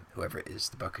to whoever it is,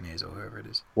 the Buccaneers or whoever it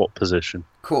is. What position?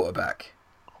 Quarterback.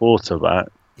 Quarterback?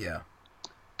 Yeah.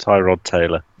 Tyrod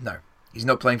Taylor. No, he's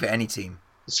not playing for any team.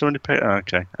 Somebody pay... Oh,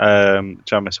 okay.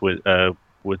 Jameis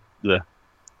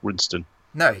Winston.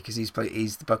 No, because he's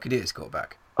the Buccaneers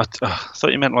quarterback. I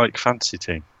thought you meant like fantasy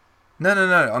team. No.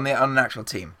 On an actual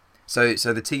team. So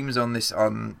the teams on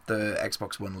the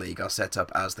Xbox One league are set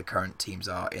up as the current teams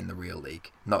are in the real league,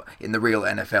 not in the real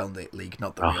NFL league,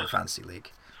 not the real fantasy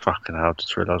league. Fucking hell! I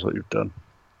just realised what you've done.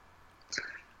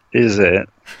 Is it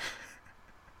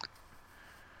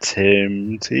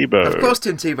Tim Tebow? Of course,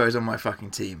 Tim Tebow's on my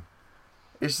fucking team.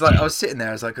 It's like I was sitting there,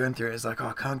 I was like going through it. It's like, oh,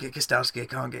 I can't get Gostowski, I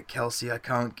can't get Kelsey, I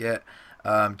can't get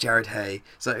Jared Hay.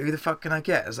 It's like, who the fuck can I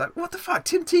get? It's like, what the fuck?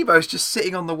 Tim Tebow's just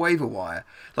sitting on the waiver wire.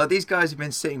 Like, these guys have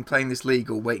been sitting playing this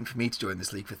league or waiting for me to join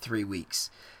this league for 3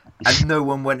 weeks, and no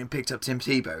one went and picked up Tim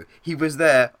Tebow. He was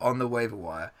there on the waiver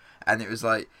wire, and it was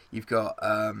like, you've got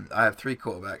I have 3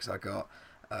 quarterbacks. I got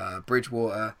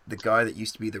Bridgewater, the guy that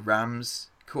used to be the Rams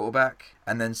quarterback,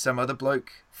 and then some other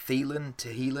bloke,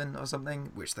 Thielen or something,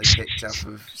 which they picked up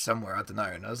of somewhere, I don't know.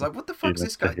 And I was like, what the fuck is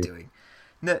this guy doing?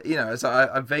 No,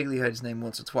 I vaguely heard his name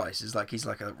once or twice. It's like he's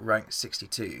like a rank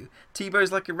 62.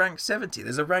 Tebow's like a rank 70.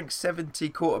 There's a rank 70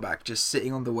 quarterback just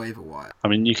sitting on the waiver wire. I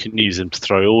mean, you can use him to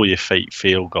throw all your fake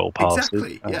field goal passes.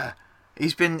 Exactly, yeah.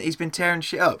 He's been tearing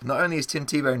shit up. Not only is Tim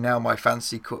Tebow now my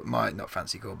franchise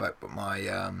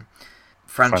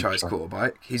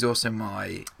quarterback, he's also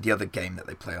the other game that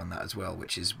they play on that as well,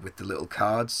 which is with the little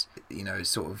cards.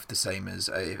 Sort of the same as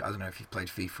I don't know if you've played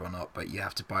FIFA or not, but you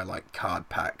have to buy like card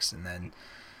packs and then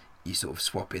you sort of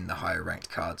swap in the higher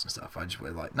ranked cards and stuff. I just were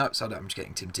like, no, so I'm just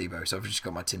getting Tim Tebow, so I've just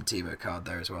got my Tim Tebow card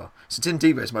there as well. So Tim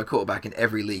Tebow is my quarterback in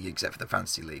every league except for the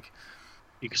fantasy league.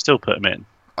 You can still put him in.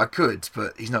 I could,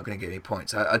 but he's not going to get any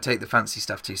points. I take the fancy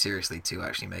stuff too seriously to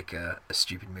actually make a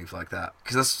stupid move like that.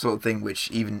 Because that's the sort of thing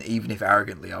which, even if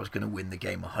arrogantly I was going to win the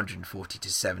game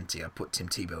 140-70, I put Tim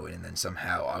Tebow in, and then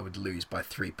somehow I would lose by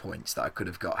 3 points that I could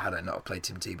have got had I not played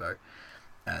Tim Tebow.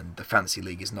 And the fantasy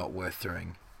league is not worth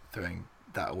throwing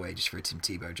that away just for a Tim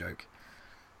Tebow joke.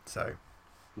 So,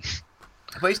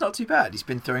 but he's not too bad. He's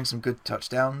been throwing some good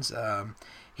touchdowns.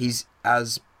 He's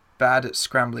as bad at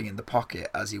scrambling in the pocket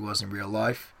as he was in real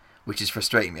life, which is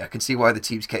frustrating me. I can see why the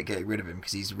teams kept getting rid of him,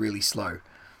 because he's really slow.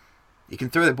 He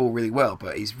can throw the ball really well,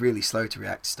 but he's really slow to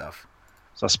react to stuff.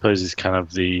 So I suppose he's kind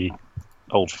of the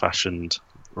old-fashioned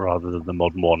rather than the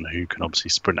modern one who can obviously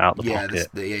sprint out the pocket.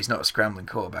 He's not a scrambling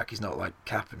quarterback. He's not like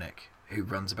Kaepernick, who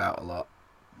runs about a lot.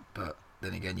 But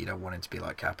then again, you don't want him to be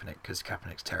like Kaepernick, because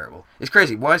Kaepernick's terrible. It's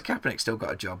crazy. Why has Kaepernick still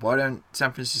got a job? Why don't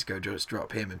San Francisco just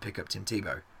drop him and pick up Tim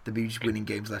Tebow? They'd be just winning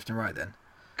games left and right then.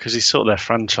 Because he's sort of their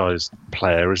franchise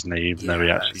player, isn't he? Even though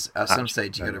he actually... At some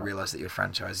stage, you've got to realise that your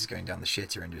franchise is going down the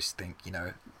shitter and just think,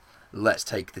 let's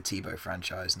take the Tebow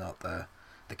franchise, not the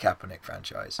Kaepernick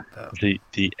franchise. But,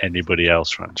 the anybody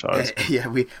else franchise. Yeah,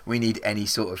 we need any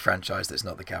sort of franchise that's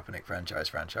not the Kaepernick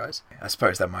franchise. I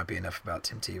suppose that might be enough about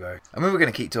Tim Tebow. I mean, we're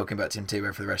going to keep talking about Tim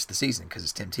Tebow for the rest of the season because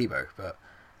it's Tim Tebow, but...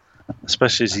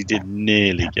 Especially as he did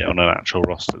nearly get on an actual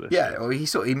roster this year. Well, he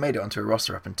made it onto a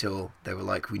roster up until they were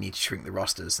like, we need to shrink the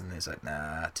rosters, and he's like,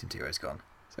 nah, Tim Tebow's gone.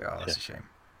 So, that's a shame.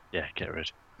 Yeah, get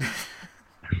rid.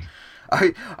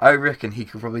 I reckon he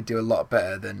could probably do a lot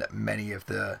better than many of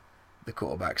the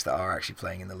quarterbacks that are actually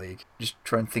playing in the league. Just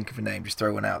try and think of a name, just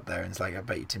throw one out there, and it's like, I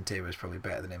bet you Tim Tebow's probably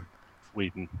better than him.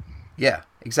 Wheaton. Yeah,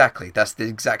 exactly. That's the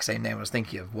exact same name I was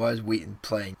thinking of. Why is Wheaton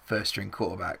playing first-string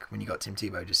quarterback when you got Tim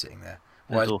Tebow just sitting there?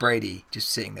 Why is Brady just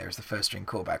sitting there as the first-string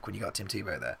quarterback when you got Tim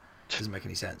Tebow there? It doesn't make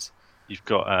any sense. You've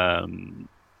got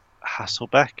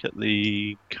Hasselbeck at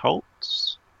the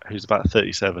Colts, who's about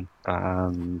 37,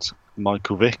 and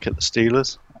Michael Vick at the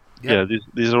Steelers. Yep. Yeah,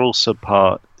 these are all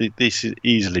subpar. These should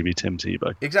easily be Tim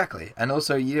Tebow. Exactly, and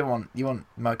also you want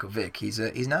Michael Vick. He's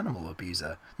an animal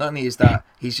abuser. Not only is that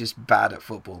he's just bad at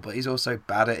football, but he's also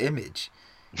bad at image.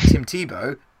 Tim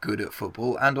Tebow, good at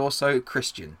football, and also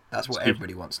Christian. That's what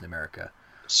everybody wants in America.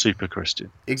 Super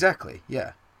Christian. Exactly,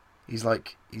 yeah. He's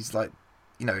like,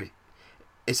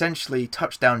 essentially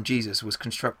Touchdown Jesus was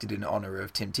constructed in honor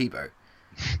of Tim Tebow,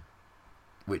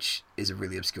 which is a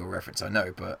really obscure reference, I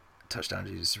know, but Touchdown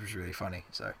Jesus was really funny.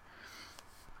 So,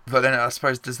 but then I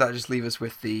suppose, does that just leave us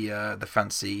with the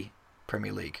fancy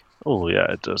Premier League? Oh yeah,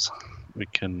 it does. We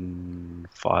can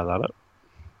fire that up.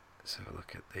 Let's have a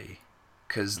look at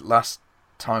because last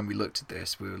time we looked at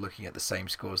this, we were looking at the same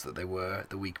scores that they were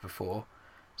the week before.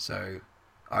 So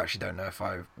I actually don't know if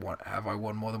I won. Have I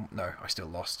won more than? No, I still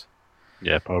lost.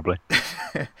 Yeah, probably.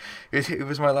 Who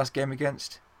was my last game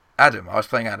against? Adam. I was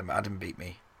playing Adam. Adam beat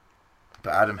me.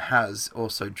 But Adam has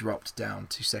also dropped down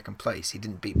to second place. He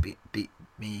didn't beat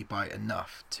me by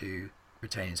enough to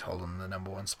retain his hold on the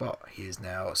number 1 spot. He is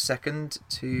now second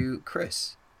to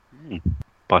Chris.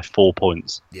 By 4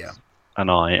 points. Yeah.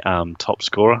 And I am top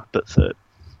scorer, but third.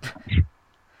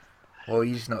 Well,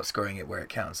 you're just not scoring it where it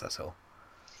counts, that's all.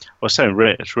 Well, saying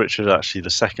Rich. Rich is actually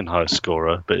the second highest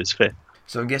scorer, but is fifth.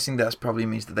 So I'm guessing that probably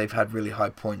means that they've had really high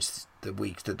points the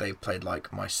weeks that they've played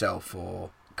like myself or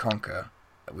Conker,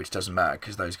 which doesn't matter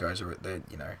because those guys are,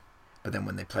 but then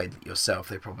when they played yourself,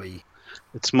 they probably...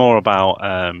 It's more about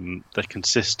they're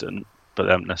consistent, but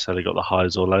they haven't necessarily got the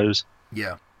highs or lows.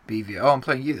 Yeah, BV. Oh, I'm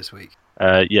playing you this week.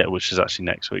 Yeah, which is actually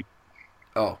next week.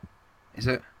 Oh, is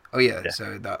it? Oh, yeah. Yeah.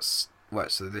 So that's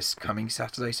what? So this coming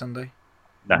Saturday, Sunday?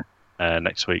 No,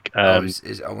 next week. Are we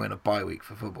in a bye week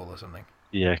for football or something?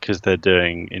 Yeah, because they're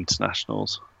doing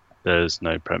internationals. There's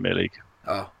no Premier League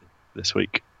this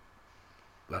week.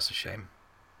 That's a shame.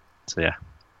 So yeah.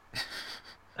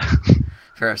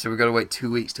 Fair enough. So we've got to wait 2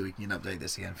 weeks till we can update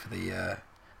this again for the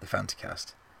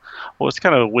Fantascast. Well, it's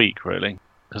kind of a week really,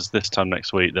 because this time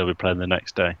next week they'll be playing the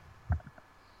next day.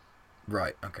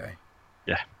 Right. Okay.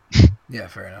 Yeah. Yeah.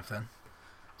 Fair enough then.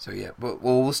 So yeah, but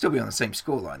we'll still be on the same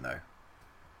scoreline though.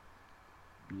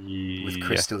 With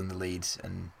Chris still in the lead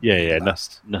and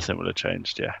nothing would have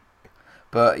changed. Yeah.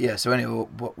 But yeah, so anyway,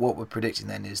 what we're predicting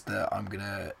then is that I'm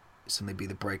gonna suddenly be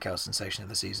the breakout sensation of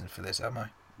the season for this, am I?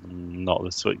 Not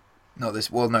this week. Not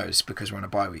this. Well, no, it's because we're on a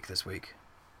bye week this week,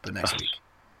 but next week.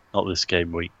 Not this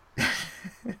game week.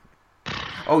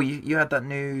 Oh, you had that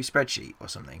new spreadsheet or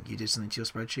something? You did something to your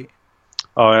spreadsheet?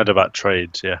 Oh, I had about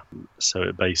trades, yeah. So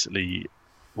it basically,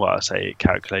 it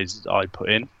calculates. I put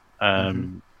in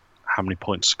how many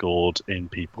points scored in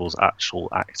people's actual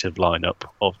active lineup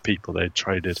of people they'd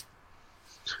traded.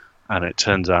 And it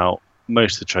turns out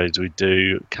most of the trades we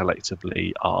do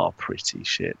collectively are pretty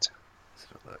shit.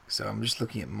 So I'm just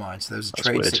looking at mine. So there was a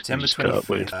trade September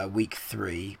 25th, week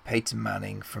 3, Peyton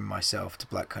Manning from myself to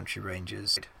Black Country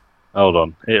Rangers. Hold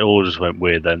on, it all just went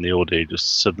weird then. The audio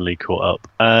just suddenly caught up.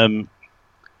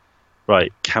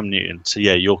 Right, Cam Newton. So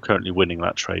yeah, you're currently winning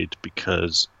that trade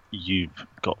because you've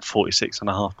got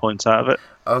 46.5 points out of it.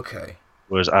 Okay.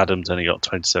 Whereas Adam's only got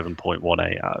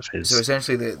 27.18 out of his. So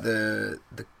essentially, the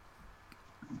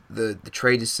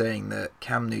trade is saying that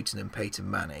Cam Newton and Peyton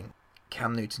Manning.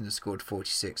 Cam Newton has scored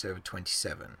 46 over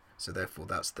 27, so therefore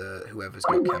that's whoever's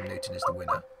got Cam Newton is the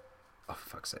winner. Oh, for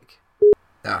fuck's sake!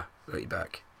 Got you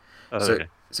back. Okay.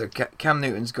 So Cam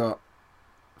Newton's got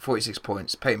 46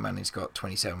 points. Peyton Manning's got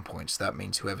 27 points. That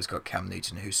means whoever's got Cam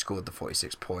Newton, who scored the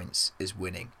 46 points, is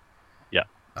winning. Yeah.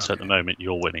 Okay. So at the moment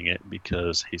you're winning it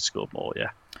because he scored more. Yeah.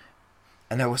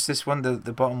 And then what's this one? The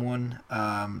bottom one,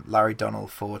 Larry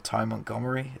Donald for Ty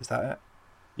Montgomery. Is that it?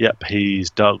 Yep, he's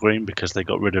dark green because they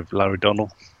got rid of Larry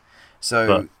Donald.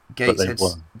 So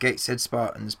Gateshead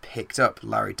Spartans picked up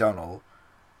Larry Donald,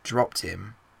 dropped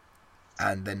him,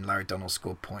 and then Larry Donald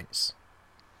scored points.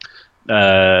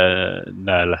 No,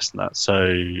 less than that.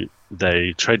 So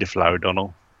they traded for Larry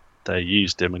Donald. They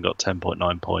used him and got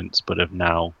 10.9 points, but have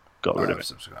now got rid of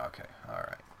it. Okay, all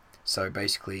right. So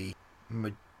basically,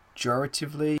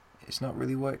 majoritively, it's not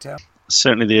really worked out.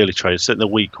 Certainly the early trades, certainly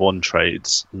the week 1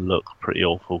 trades look pretty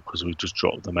awful because we just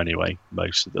dropped them anyway.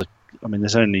 Most of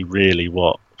there's only really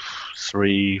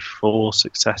 3-4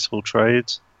 successful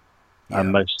trades,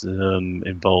 and most of them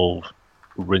involve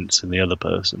rinsing the other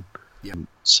person. Yeah.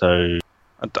 So,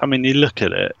 you look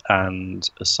at it, and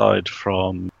aside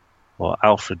from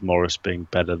Alfred Morris being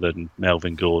better than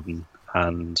Melvin Gordon,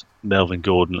 and Melvin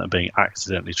Gordon being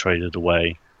accidentally traded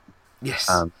away, yes,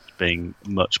 and being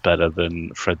much better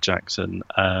than Fred Jackson.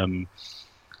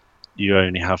 You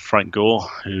only have Frank Gore,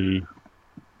 who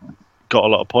got a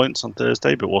lot of points on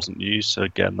Thursday but wasn't used, so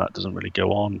again that doesn't really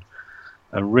go on.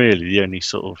 And really the only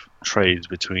sort of trades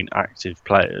between active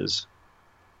players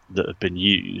that have been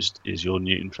used is your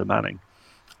Newton for Manning.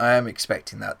 I am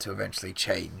expecting that to eventually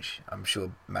change. I'm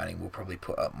sure Manning will probably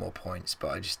put up more points,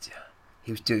 but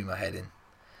he was doing my head in.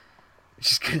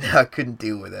 I couldn't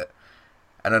deal with it.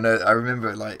 And I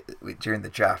remember during the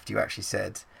draft, you actually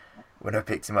said, when I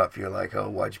picked him up, you were like, "Oh,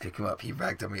 why'd you pick him up?" He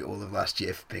ragged on me all of last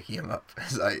year for picking him up.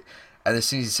 It's like, and as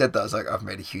soon as he said that, I was like, "I've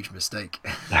made a huge mistake."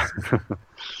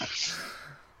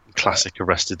 Classic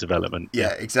Arrested Development.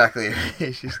 Yeah, exactly.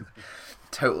 It's just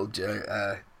total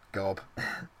gob.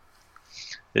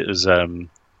 It was,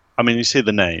 you see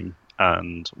the name,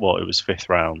 and it was 5th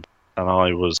round, and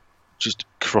I was just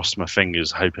crossed my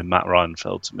fingers hoping Matt Ryan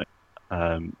fell to me,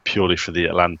 purely for the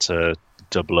Atlanta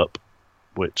double up,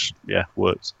 which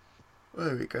worked. Well,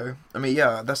 there we go. I mean,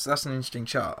 yeah, that's an interesting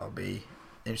chart. I'll be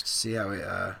interested to see how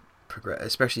it progresses.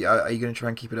 Especially, are you going to try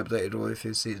and keep it updated all the way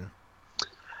through the season?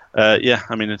 Yeah,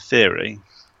 I mean, in theory,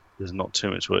 there's not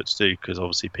too much work to do because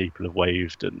obviously people have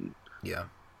waived and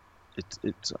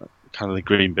it's kind of the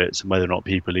green bits and whether or not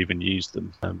people even use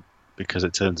them. Because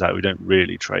it turns out we don't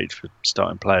really trade for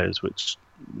starting players, which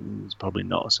is probably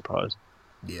not a surprise.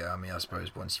 Yeah, I mean, I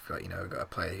suppose once you've got a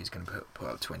player who's going to put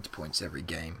up 20 points every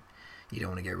game, you don't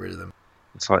want to get rid of them.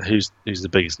 It's like who's the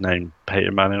biggest name?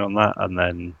 Peyton Manning on that, and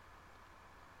then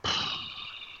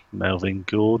Melvin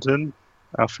Gordon,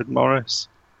 Alfred Morris.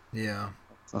 Yeah,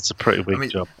 that's a pretty big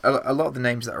job. A lot of the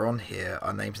names that are on here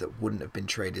are names that wouldn't have been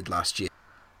traded last year.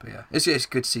 But yeah, it's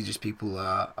good to see just people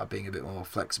are being a bit more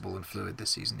flexible and fluid this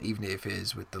season, even if it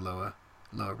is with the lower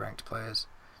ranked players.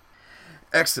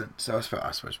 Excellent. So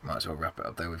I suppose we might as well wrap it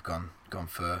up there. We've gone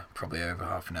for probably over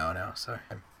half an hour now. So,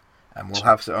 and we'll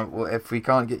have if we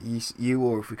can't get you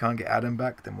or if we can't get Adam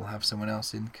back, then we'll have someone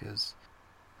else in because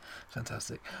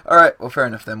fantastic. All right. Well, fair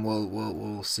enough. Then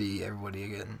we'll see everybody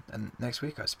again and next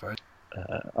week, I suppose.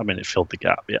 I mean, it filled the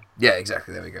gap. Yeah. Yeah.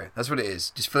 Exactly. There we go. That's what it is.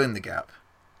 Just filling the gap.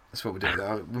 That's what we're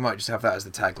doing. We might just have that as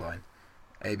the tagline.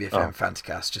 ABFM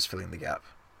Fanticast, just filling the gap.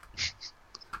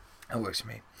 That works for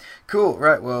me. Cool.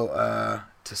 Right. Well,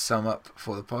 to sum up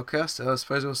for the podcast, I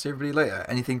suppose we'll see everybody later.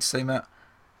 Anything to say, Matt?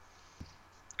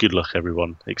 Good luck,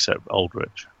 everyone, except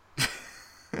Aldrich.